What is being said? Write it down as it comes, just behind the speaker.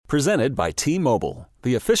Presented by T-Mobile,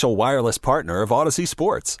 the official wireless partner of Odyssey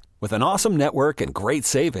Sports. With an awesome network and great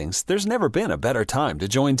savings, there's never been a better time to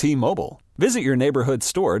join T-Mobile. Visit your neighborhood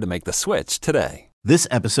store to make the switch today. This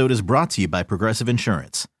episode is brought to you by Progressive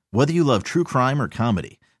Insurance. Whether you love true crime or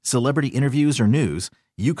comedy, celebrity interviews or news,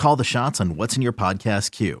 you call the shots on what's in your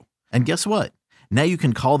podcast queue. And guess what? Now you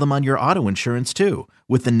can call them on your auto insurance too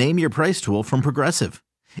with the Name Your Price tool from Progressive.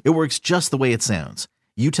 It works just the way it sounds.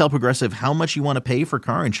 You tell Progressive how much you want to pay for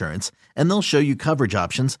car insurance, and they'll show you coverage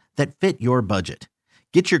options that fit your budget.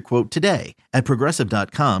 Get your quote today at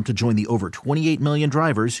Progressive.com to join the over 28 million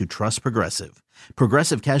drivers who trust Progressive.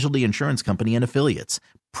 Progressive Casualty Insurance Company and Affiliates.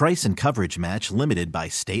 Price and coverage match limited by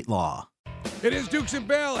state law. It is Dukes and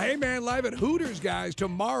Bell. Hey, man, live at Hooters, guys.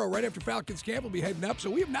 Tomorrow, right after Falcons camp, we'll be heading up. So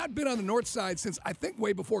we have not been on the north side since, I think,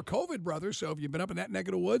 way before COVID, brother. So if you've been up in that neck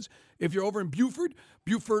of the woods, if you're over in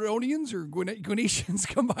Bufordonians or Gwinnetians,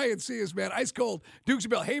 come by and see us, man. Ice cold. Dukes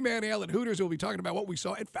and Bell. Hey, man, Ale at Hooters. We'll be talking about what we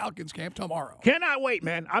saw at Falcons camp tomorrow. Cannot wait,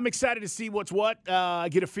 man. I'm excited to see what's what,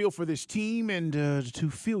 get a feel for this team, and to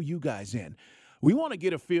fill you guys in. We want to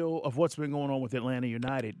get a feel of what's been going on with Atlanta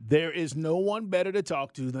United. There is no one better to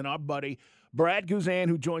talk to than our buddy Brad Guzan,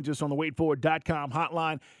 who joins us on the waitfor.com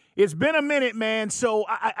hotline. It's been a minute, man, so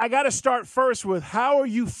I got to start first with how are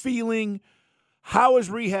you feeling? How is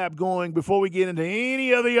rehab going before we get into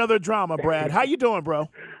any of the other drama, Brad? How you doing, bro?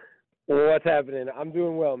 What's happening? I'm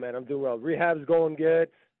doing well, man. I'm doing well. Rehab's going good.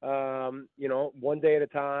 One day at a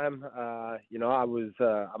time. I'm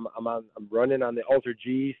running on the Ultra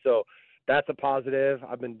G, so that's a positive.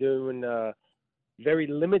 I've been doing very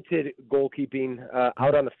limited goalkeeping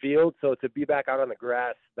out on the field. So to be back out on the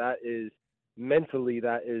grass, that's a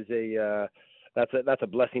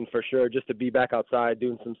blessing for sure. Just to be back outside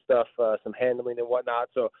doing some stuff, some handling and whatnot.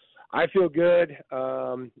 So I feel good.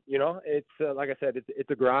 It's like I said,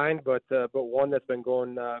 it's a grind, but one that's been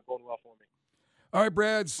going well for me. All right,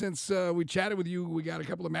 Brad. Since we chatted with you, we got a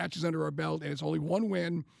couple of matches under our belt, and it's only one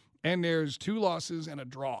win. And there's 2 losses and a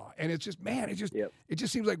draw. And it's just, man, it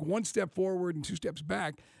just seems like one step forward and 2 steps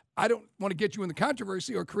back. I don't want to get you in the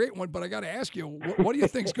controversy or create one, but I got to ask you, what do you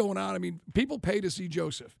think's going on? I mean, people pay to see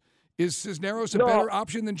Joseph. Is Cisneros a better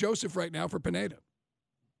option than Joseph right now for Pineda?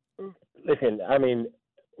 Listen, I mean,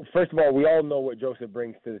 first of all, we all know what Joseph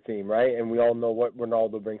brings to the team, right? And we all know what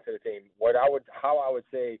Ronaldo brings to the team. How I would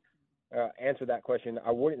say answer that question,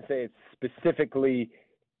 I wouldn't say it's specifically –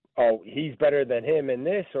 he's better than him in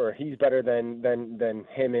this, or he's better than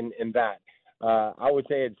him in that. I would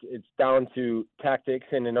say it's down to tactics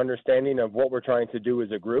and an understanding of what we're trying to do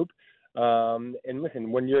as a group. And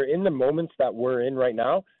listen, when you're in the moments that we're in right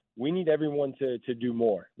now, we need everyone to do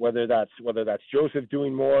more. Whether that's Joseph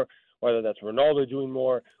doing more, whether that's Ronaldo doing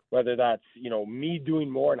more, whether that's me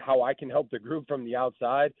doing more, and how I can help the group from the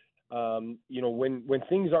outside. When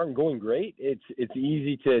things aren't going great, it's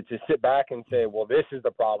easy to sit back and say, well, this is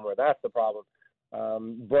the problem or that's the problem.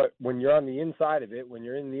 But when you're on the inside of it, when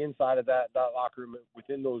you're in the inside of that locker room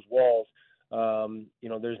within those walls,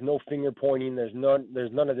 there's no finger pointing. There's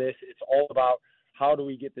none of this. It's all about how do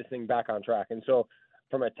we get this thing back on track. And so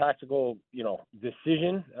from a tactical,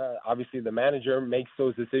 decision, obviously the manager makes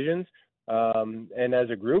those decisions. And as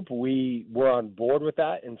a group, we're on board with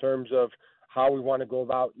that in terms of how we want to go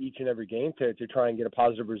about each and every game to try and get a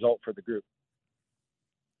positive result for the group.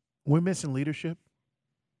 We're missing leadership.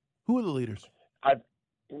 Who are the leaders?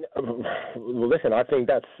 Listen, I think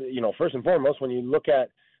that's, first and foremost, when you look at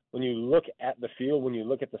the field, when you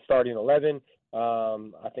look at the starting 11,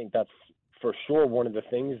 I think that's for sure one of the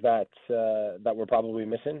things that we're probably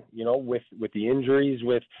missing, with the injuries,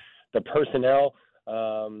 with the personnel.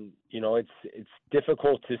 It's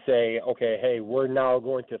difficult to say, okay, hey, we're now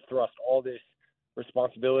going to thrust all this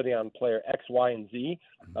responsibility on player X, Y, and Z.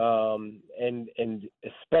 And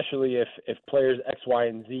especially if players X, Y,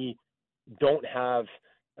 and Z don't have,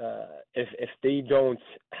 if they don't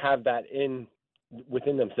have that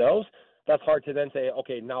within themselves, that's hard to then say,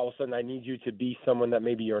 okay, now all of a sudden I need you to be someone that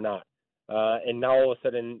maybe you're not. And now all of a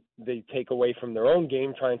sudden they take away from their own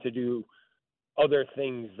game trying to do other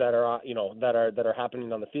things that are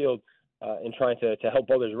happening on the field and trying to help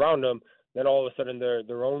others around them. Then all of a sudden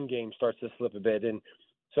their own game starts to slip a bit. And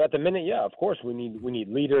so at the minute, yeah, of course we need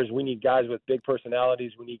leaders. We need guys with big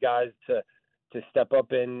personalities. We need guys to step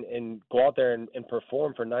up and go out there and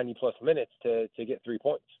perform for 90 plus minutes to get 3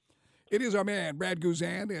 points. It is our man, Brad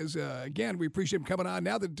Guzan. Again, we appreciate him coming on.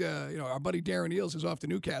 Now that our buddy Darren Eales is off to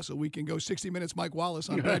Newcastle, we can go 60 Minutes Mike Wallace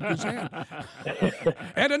on Brad Guzan.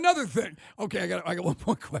 And another thing. Okay, I got one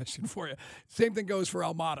more question for you. Same thing goes for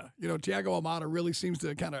Almada. Thiago Almada really seems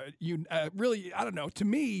to kind of, really, I don't know, to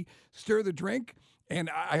me, stir the drink. And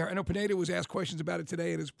I know Pineda was asked questions about it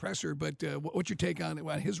today at his presser, but what's your take on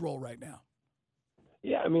his role right now?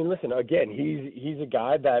 Yeah, I mean, listen, again, he's a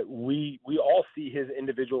guy that we all see his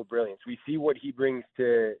individual brilliance. We see what he brings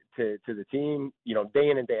to the team, day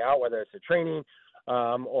in and day out, whether it's a training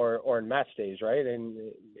or in match days, right? And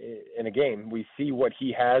in a game, we see what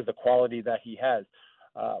he has, the quality that he has.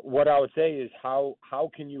 What I would say is how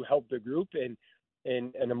can you help the group in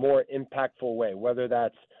a more impactful way, whether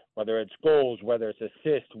it's goals, whether it's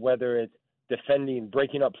assists, whether it's defending,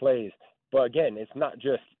 breaking up plays. But again, it's not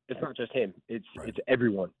just him. It's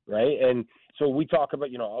everyone, right? And so we talk about,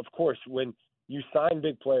 of course, when you sign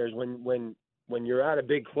big players, when you're at a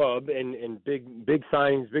big club and big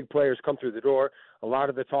signings, big players come through the door, a lot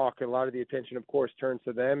of the talk and a lot of the attention, of course, turns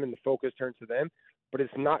to them and the focus turns to them. But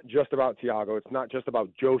it's not just about Thiago. It's not just about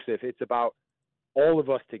Joseph. It's about all of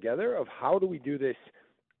us together of how do we do this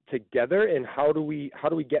together and how do we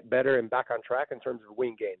get better and back on track in terms of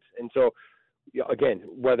winning games. And so, again,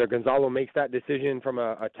 whether Gonzalo makes that decision from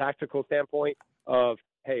a tactical standpoint of,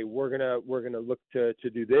 hey, we're gonna look to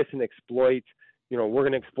do this and exploit, we're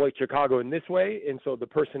gonna exploit Chicago in this way, and so the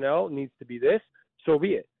personnel needs to be this, so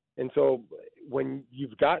be it. And so when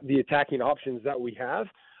you've got the attacking options that we have,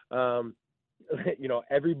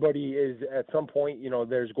 everybody is at some point,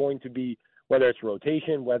 there's going to be, whether it's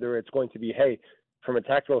rotation, whether it's going to be, hey, from a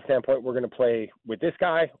tactical standpoint, we're going to play with this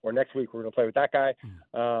guy, or next week we're going to play with that guy.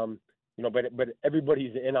 But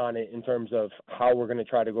everybody's in on it in terms of how we're going to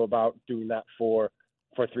try to go about doing that for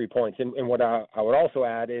 3 points. And what I would also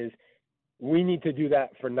add is we need to do that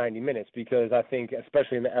for 90 minutes because I think,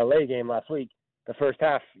 especially in the LA game last week, the first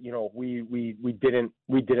half, we didn't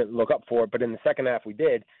look up for it, but in the second half we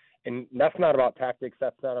did. And that's not about tactics.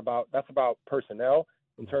 That's about personnel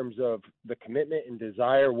in terms of the commitment and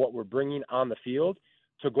desire, what we're bringing on the field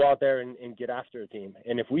to go out there and get after a team.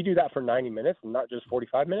 And if we do that for 90 minutes and not just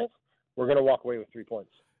 45 minutes, we're going to walk away with 3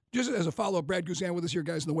 points. Just as a follow-up, Brad Guzan with us here,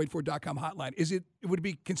 guys, in the waitfor.com hotline. Would it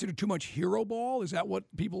be considered too much hero ball? Is that what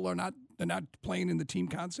people are not playing in the team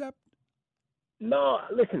concept? No,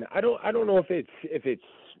 listen, I don't know if it's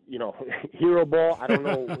hero ball. I don't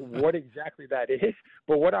know what exactly that is.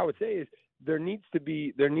 But what I would say is there needs to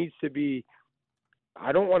be.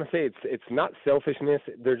 I don't want to say it's not selfishness.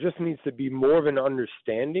 There just needs to be more of an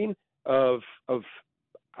understanding of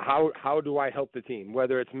how do I help the team,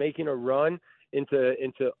 whether it's making a run into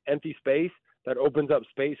empty space that opens up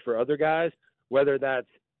space for other guys, whether that's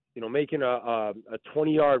making a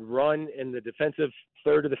 20-yard run in the defensive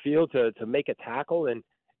third of the field to make a tackle and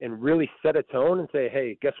really set a tone and say,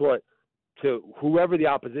 hey, guess what, to whoever the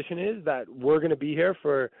opposition is, that we're going to be here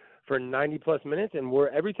for 90 plus minutes, and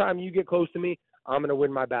every time you get close to me, I'm going to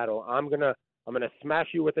win my battle. I'm going to smash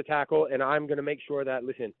you with a tackle, and I'm going to make sure that,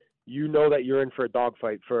 listen, that you're in for a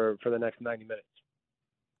dogfight for the next 90 minutes.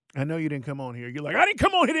 I know you didn't come on here. You're like, I didn't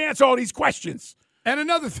come on here to answer all these questions. And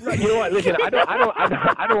another thing, you know what? Listen,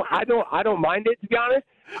 I don't mind it, to be honest.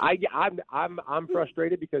 I'm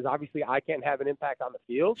frustrated because obviously I can't have an impact on the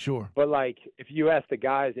field. Sure. But like, if you ask the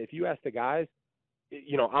guys,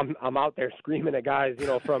 I'm out there screaming at guys,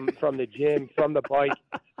 from the gym, from the bike,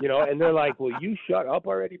 and they're like, "Will you shut up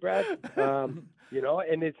already, Brad?" And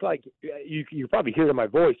it's like you probably hear it in my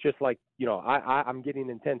voice, just like I'm getting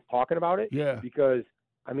intense talking about it. Yeah. Because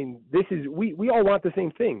I mean, this is we all want the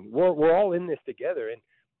same thing. We're all in this together, and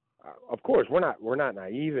of course we're not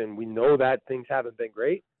naive, and we know that things haven't been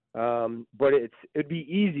great. But it'd be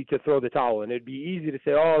easy to throw the towel, and it'd be easy to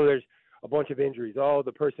say, "Oh, there's a bunch of injuries. Oh,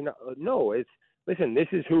 the person." No, listen, this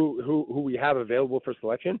is who we have available for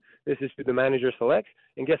selection. This is who the manager selects.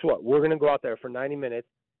 And guess what? We're going to go out there for 90 minutes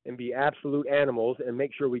and be absolute animals and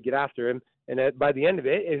make sure we get after him. And by the end of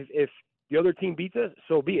it, if the other team beats us,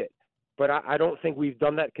 so be it. But I don't think we've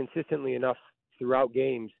done that consistently enough throughout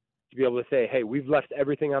games to be able to say, hey, we've left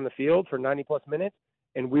everything on the field for 90-plus minutes,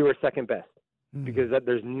 and we were second best. Mm-hmm. Because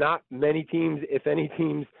there's not many teams, if any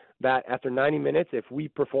teams, that after 90 minutes, if we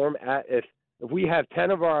perform if we have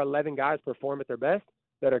 10 of our 11 guys perform at their best,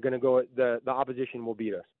 that are going to go, the opposition will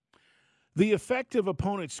beat us. The effect of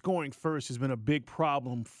opponents scoring first has been a big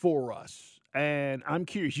problem for us. And I'm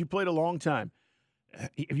curious, you played a long time.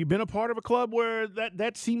 Have you been a part of a club where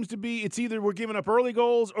that seems to be, it's either we're giving up early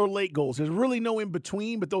goals or late goals? There's really no in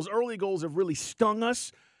between, but those early goals have really stung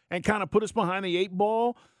us and kind of put us behind the 8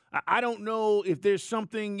 ball. I don't know if there's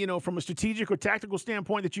something, from a strategic or tactical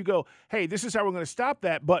standpoint that you go, hey, this is how we're going to stop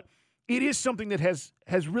that. But it is something that has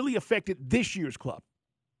really affected this year's club.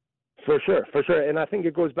 For sure. And I think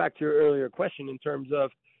it goes back to your earlier question in terms of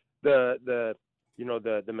the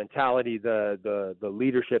mentality, the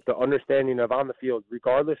leadership, the understanding of on the field,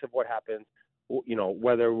 regardless of what happens,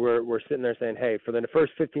 whether we're sitting there saying, hey, for the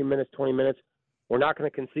first 15 minutes, 20 minutes, we're not going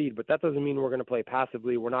to concede, but that doesn't mean we're going to play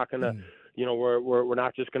passively. We're not going to, we're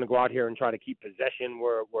not just going to go out here and try to keep possession.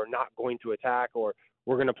 We're not going to attack, or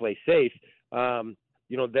we're going to play safe.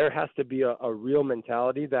 There has to be a real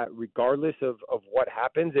mentality that regardless of what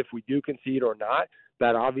happens, if we do concede or not,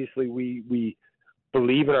 that obviously we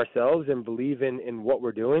believe in ourselves and believe in what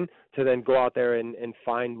we're doing to then go out there and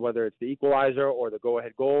find, whether it's the equalizer or the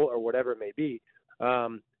go-ahead goal or whatever it may be,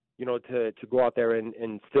 to go out there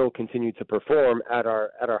and still continue to perform at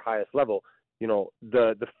our highest level.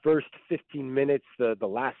 The first 15 minutes, the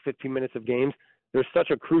last 15 minutes of games, there's such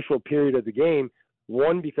a crucial period of the game.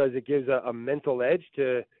 One, because it gives a mental edge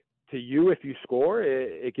to you if you score.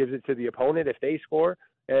 It gives it to the opponent if they score.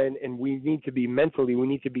 And we need to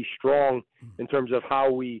be strong in terms of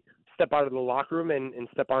how we step out of the locker room and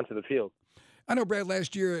step onto the field. I know, Brad,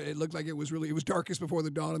 last year it looked like it was darkest before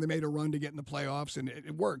the dawn, and they made a run to get in the playoffs, and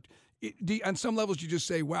it worked. On some levels, you just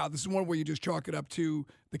say, wow, this is one where you just chalk it up to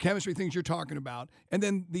the chemistry things you're talking about, and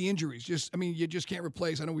then the injuries. You just can't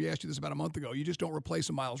replace. I know we asked you this about a month ago. You just don't replace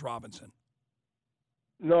a Miles Robinson.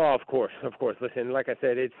 No, of course. Listen, like I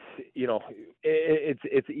said, it's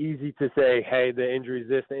easy to say, hey, the injury's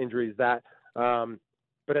this, the injury's that.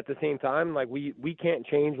 But at the same time, like we can't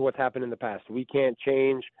change what's happened in the past. We can't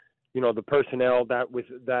change, the personnel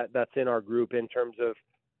that's in our group in terms of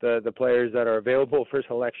the players that are available for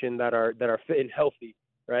selection that are fit and healthy,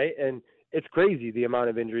 right? And it's crazy the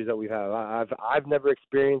amount of injuries that we've had. I've never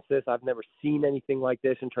experienced this. I've never seen anything like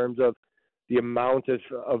this in terms of the amount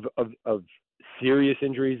of serious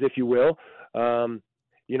injuries, if you will. And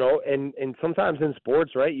sometimes in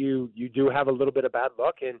sports, right, you do have a little bit of bad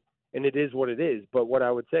luck, and it is what it is. But what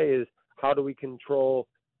I would say is, how do we control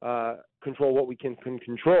what we can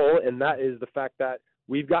control? And that is the fact that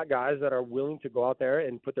we've got guys that are willing to go out there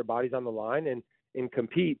and put their bodies on the line and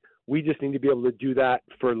compete. We just need to be able to do that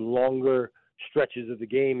for longer stretches of the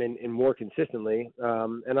game and more consistently.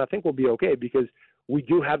 And I think we'll be okay, because we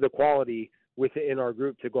do have the quality within our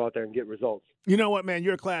group to go out there and get results. You know what, man?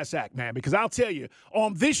 You're a class act, man, because I'll tell you,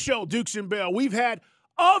 on this show, Dukes and Bell, we've had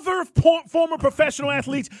other former professional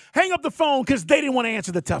athletes hang up the phone because they didn't want to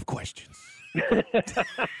answer the tough questions.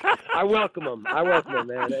 I welcome them,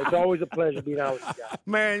 man. It's always a pleasure being out with you guys.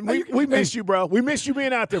 Man, we miss you, bro. We miss you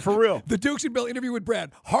being out there, for real. The Dukes and Bell interview with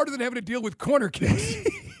Brad, harder than having to deal with corner kicks.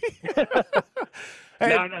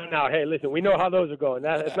 Hey, no. Hey, listen, we know how those are going.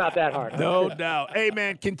 It's not that hard. No doubt. Hey,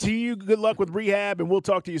 man, continue. Good luck with rehab, and we'll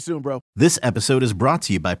talk to you soon, bro. This episode is brought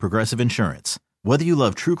to you by Progressive Insurance. Whether you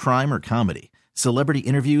love true crime or comedy, celebrity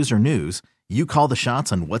interviews or news, you call the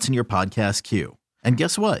shots on what's in your podcast queue. And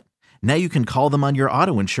guess what? Now you can call them on your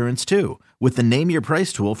auto insurance, too, with the Name Your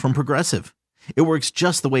Price tool from Progressive. It works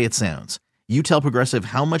just the way it sounds. You tell Progressive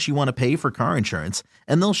how much you want to pay for car insurance,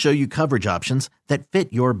 and they'll show you coverage options that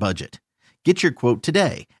fit your budget. Get your quote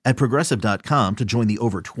today at Progressive.com to join the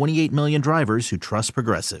over 28 million drivers who trust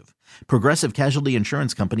Progressive. Progressive Casualty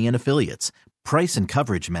Insurance Company and Affiliates. Price and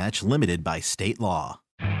coverage match limited by state law.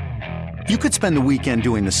 You could spend the weekend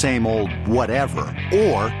doing the same old whatever,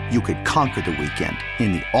 or you could conquer the weekend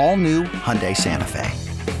in the all-new Hyundai Santa Fe.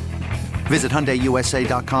 Visit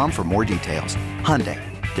HyundaiUSA.com for more details. Hyundai,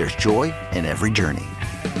 there's joy in every journey.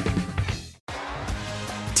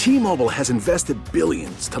 T-Mobile has invested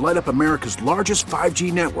billions to light up America's largest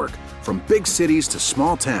 5G network, from big cities to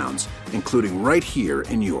small towns, including right here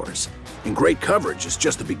in yours. And great coverage is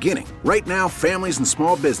just the beginning. Right now, families and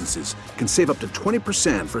small businesses can save up to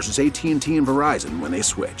 20% versus AT&T and Verizon when they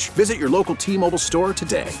switch. Visit your local T-Mobile store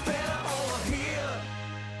today.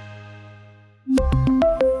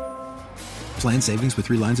 Plan savings with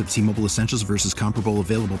 3 lines of T-Mobile Essentials versus comparable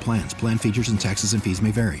available plans. Plan features and taxes and fees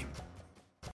may vary.